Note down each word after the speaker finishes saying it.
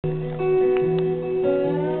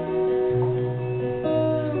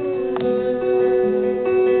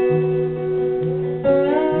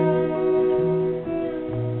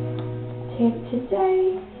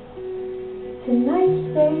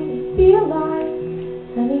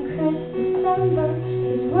Sunny crisp December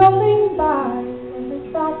is rolling by. Never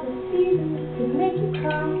thought the season could make you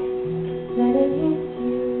cry. Then it hits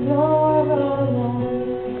you, you're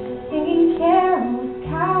alone, singing carols,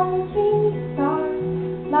 counting stars,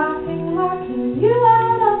 laughing, mocking you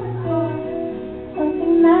out of the car.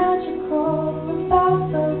 Something magical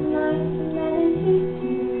about those nights, and then it hits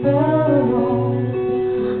you, you're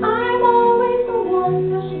alone. I'm always the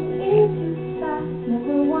one rushing in too fast,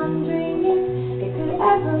 never wondering if it could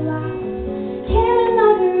ever last. Can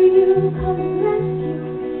another you come and rescue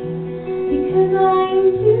me? Because I'm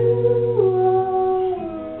too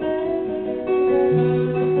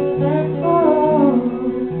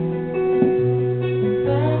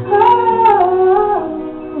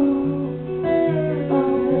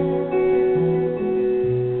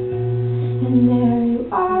And there you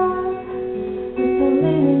are, with the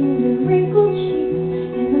linen and wrinkled sheets,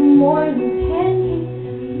 and the morning pancakes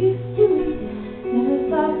we used to eat. Never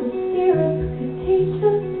thought the syrup could taste so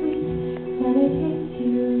sweet. Then it hits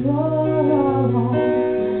you, you're alone.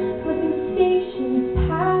 Flipping stations,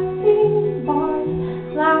 passing bars,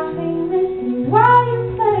 laughing, listening while you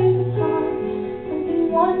play guitar.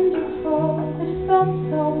 Something wonderful that felt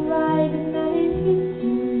so right, and then it hits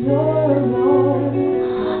you, you're alone.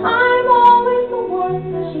 I'm always the one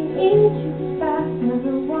rushing in too fast,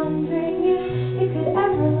 never wondering if it could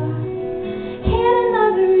ever last. Can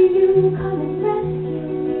another you come and rescue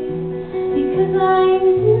me? Because I'm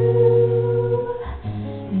due,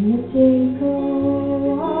 and the days go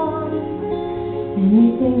on. And you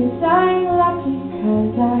think that I'm lucky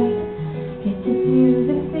 'cause I get to do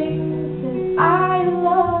the things that I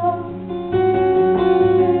love.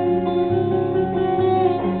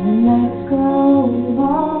 And the nights go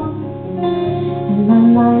long, and my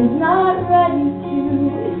mind's not ready to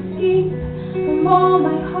escape from all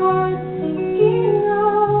my heart's thinking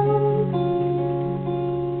of.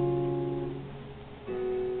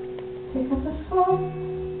 Pick up the phone,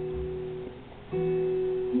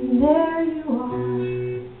 and there you are.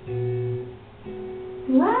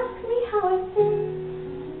 You ask me how I've been,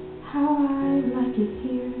 how I like it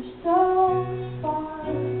here so far.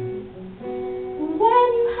 And when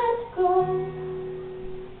you had to go,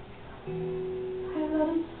 I let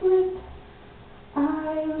it slip, I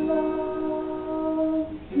love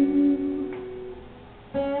you.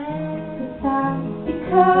 But that's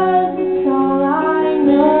because